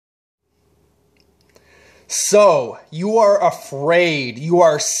So, you are afraid, you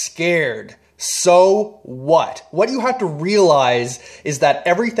are scared. So what? What you have to realize is that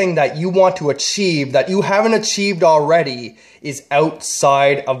everything that you want to achieve that you haven't achieved already is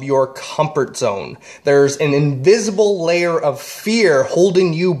outside of your comfort zone. There's an invisible layer of fear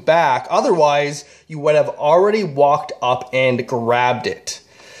holding you back. Otherwise, you would have already walked up and grabbed it.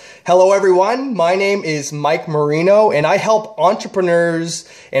 Hello everyone, my name is Mike Marino and I help entrepreneurs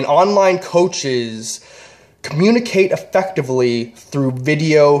and online coaches communicate effectively through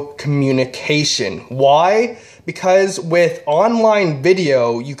video communication. Why? Because with online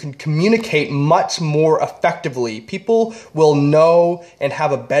video, you can communicate much more effectively. People will know and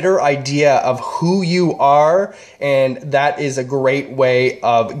have a better idea of who you are, and that is a great way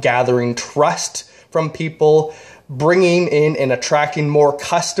of gathering trust from people, bringing in and attracting more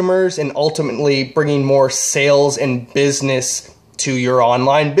customers, and ultimately bringing more sales and business to your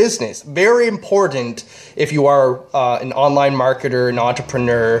online business. Very important if you are an online marketer, an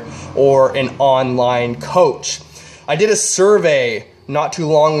entrepreneur, or an online coach. I did a survey not too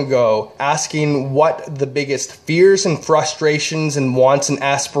long ago asking what the biggest fears and frustrations and wants and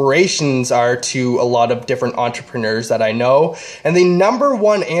aspirations are to a lot of different entrepreneurs that I know. And the number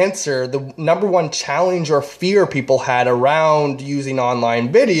one answer, the number one challenge or fear people had around using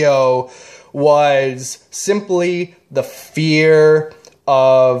online video was simply the fear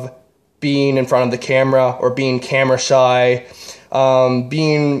of being in front of the camera or being camera shy,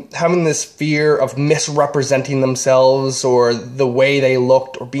 having this fear of misrepresenting themselves or the way they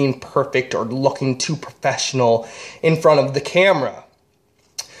looked, or being perfect or looking too professional in front of the camera.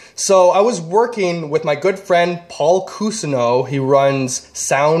 So I was working with my good friend Paul Cousineau. He runs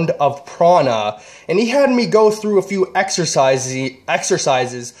Sound of Prana, and he had me go through a few exercises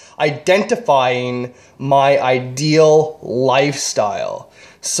identifying my ideal lifestyle.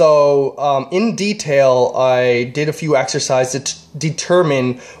 So in detail, I did a few exercises to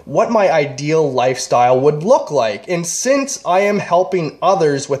determine what my ideal lifestyle would look like. And since I am helping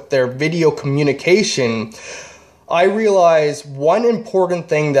others with their video communication, I realized one important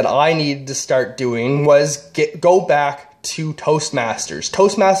thing that I needed to start doing was go back to Toastmasters.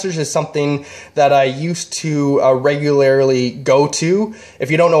 Toastmasters is something that I used to regularly go to.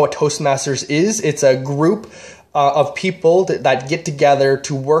 If you don't know what Toastmasters is, it's a group of people that get together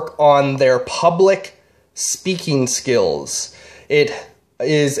to work on their public speaking skills. It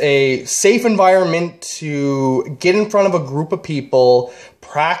is a safe environment to get in front of a group of people,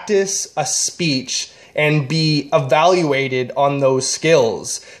 practice a speech, and be evaluated on those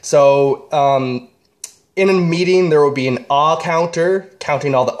skills. So in a meeting, there will be an counter,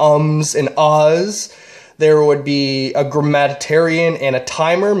 counting all the ums and ahs. There would be a grammatarian and a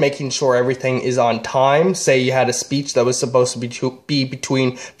timer, making sure everything is on time. Say you had a speech that was supposed to be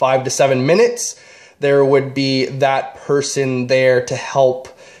between 5 to 7 minutes. There would be that person there to help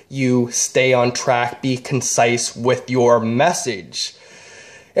you stay on track, be concise with your message.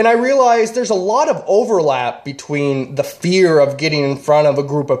 And I realized there's a lot of overlap between the fear of getting in front of a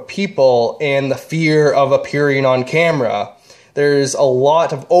group of people and the fear of appearing on camera. There's a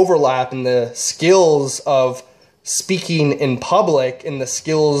lot of overlap in the skills of speaking in public and the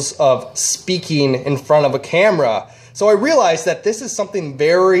skills of speaking in front of a camera. So I realized that this is something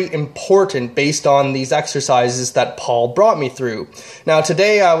very important based on these exercises that Paul brought me through. Now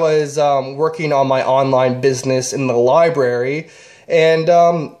today I was working on my online business in the library, and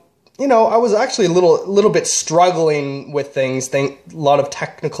I was actually a little bit struggling with things. A lot of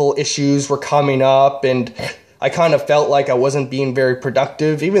technical issues were coming up, and I kind of felt like I wasn't being very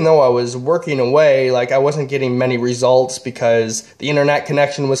productive. Even though I was working away, like I wasn't getting many results because the internet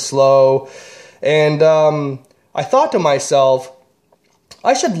connection was slow. And I thought to myself,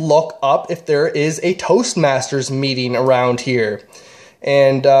 I should look up if there is a Toastmasters meeting around here.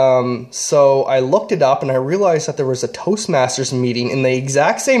 And so I looked it up and I realized that there was a Toastmasters meeting in the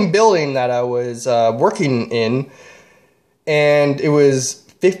exact same building that I was working in, and it was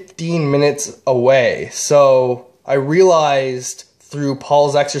 15 minutes away. So I realized through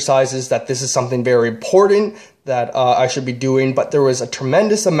Paul's exercises that this is something very important that I should be doing, but there was a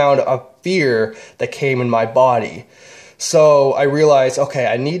tremendous amount of fear that came in my body. So I realized, okay,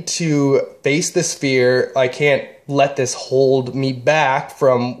 I need to face this fear. I can't let this hold me back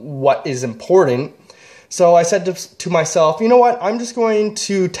from what is important. So I said to myself, you know what? I'm just going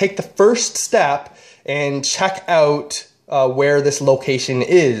to take the first step and check out where this location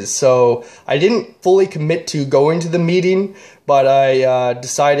is. So I didn't fully commit to going to the meeting, but I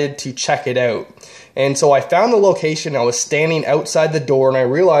decided to check it out. And so I found the location. I was standing outside the door, and I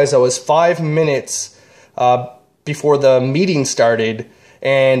realized I was 5 minutes before the meeting started,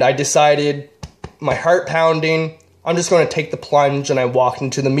 and I decided my heart pounding. I'm just going to take the plunge, and I walked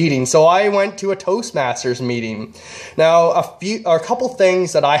into the meeting. So I went to a Toastmasters meeting. Now, a couple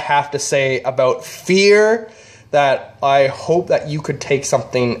things that I have to say about fear that I hope that you could take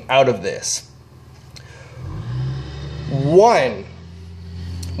something out of this. One,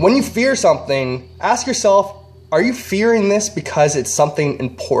 when you fear something, ask yourself, are you fearing this because it's something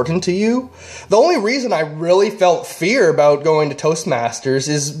important to you? The only reason I really felt fear about going to Toastmasters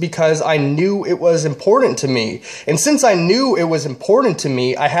is because I knew it was important to me. And since I knew it was important to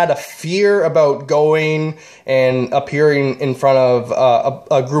me, I had a fear about going and appearing in front of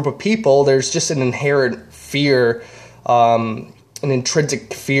a group of people. There's just an inherent fear, an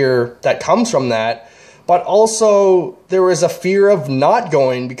intrinsic fear that comes from that. But also, there was a fear of not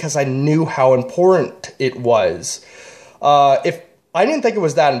going because I knew how important it was. If I didn't think it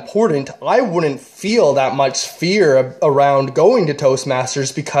was that important, I wouldn't feel that much fear around going to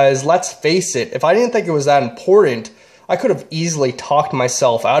Toastmasters because, let's face it, if I didn't think it was that important, I could have easily talked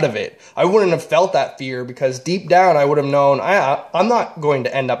myself out of it. I wouldn't have felt that fear because deep down I would have known I'm not going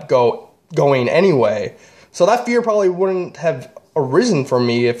to end up going anyway. So that fear probably wouldn't have arisen for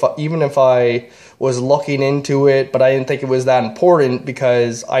me even if I was looking into it, but I didn't think it was that important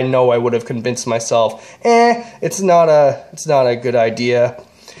because I know I would have convinced myself, it's not a good idea.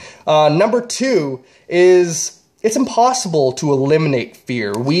 Number two is it's impossible to eliminate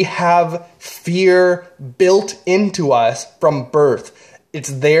fear. We have fear built into us from birth.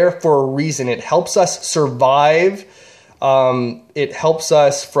 It's there for a reason. It helps us survive. It helps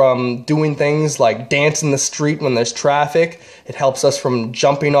us from doing things like dance in the street when there's traffic. It helps us from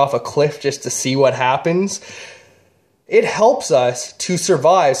jumping off a cliff just to see what happens. It helps us to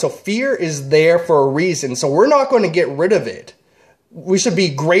survive. So fear is there for a reason. So we're not going to get rid of it. We should be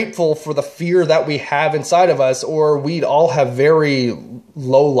grateful for the fear that we have inside of us, or we'd all have very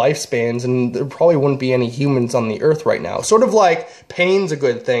low lifespans and there probably wouldn't be any humans on the earth right now. Sort of like pain's a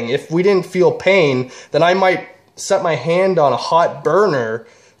good thing. If we didn't feel pain, then I might set my hand on a hot burner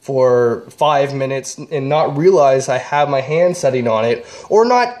for 5 minutes and not realize I have my hand setting on it, or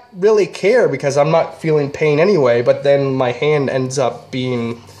not really care because I'm not feeling pain anyway, but then my hand ends up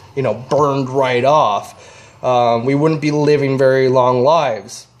being, burned right off. We wouldn't be living very long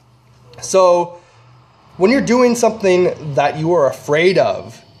lives. So when you're doing something that you are afraid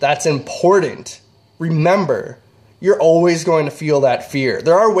of, that's important, remember, you're always going to feel that fear.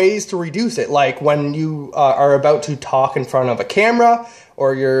 There are ways to reduce it, like when you are about to talk in front of a camera,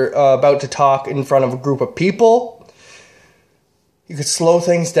 or you're about to talk in front of a group of people. You could slow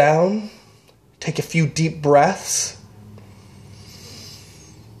things down, take a few deep breaths,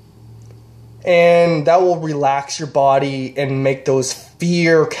 and that will relax your body and make those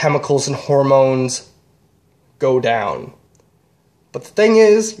fear chemicals and hormones go down. But the thing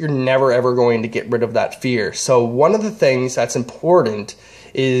is, you're never ever going to get rid of that fear. So one of the things that's important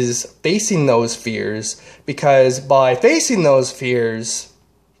is facing those fears, because by facing those fears,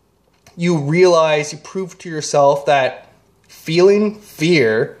 you realize, you prove to yourself that feeling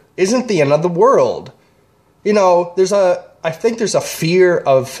fear isn't the end of the world. I think there's a fear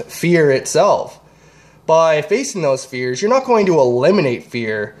of fear itself. By facing those fears, you're not going to eliminate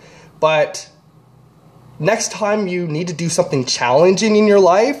fear, but next time you need to do something challenging in your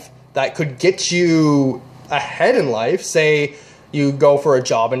life that could get you ahead in life, say you go for a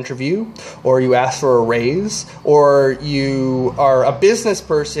job interview, or you ask for a raise, or you are a business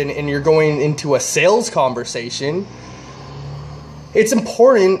person and you're going into a sales conversation, it's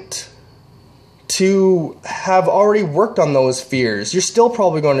important to have already worked on those fears. You're still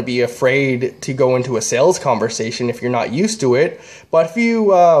probably going to be afraid to go into a sales conversation if you're not used to it, but if you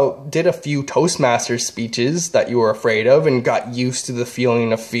did a few Toastmasters speeches that you were afraid of and got used to the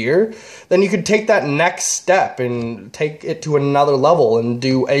feeling of fear, then you could take that next step and take it to another level and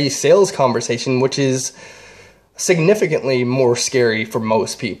do a sales conversation, which is significantly more scary for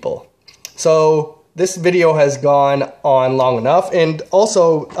most people. So this video has gone on long enough, and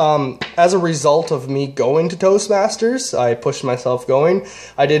also as a result of me going to Toastmasters, I pushed myself going.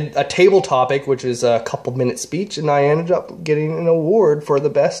 I did a table topic, which is a couple-minute speech, and I ended up getting an award for the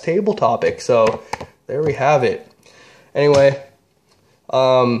best table topic. So there we have it. Anyway,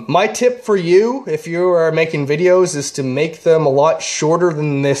 my tip for you, if you are making videos, is to make them a lot shorter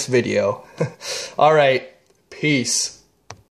than this video. All right, peace.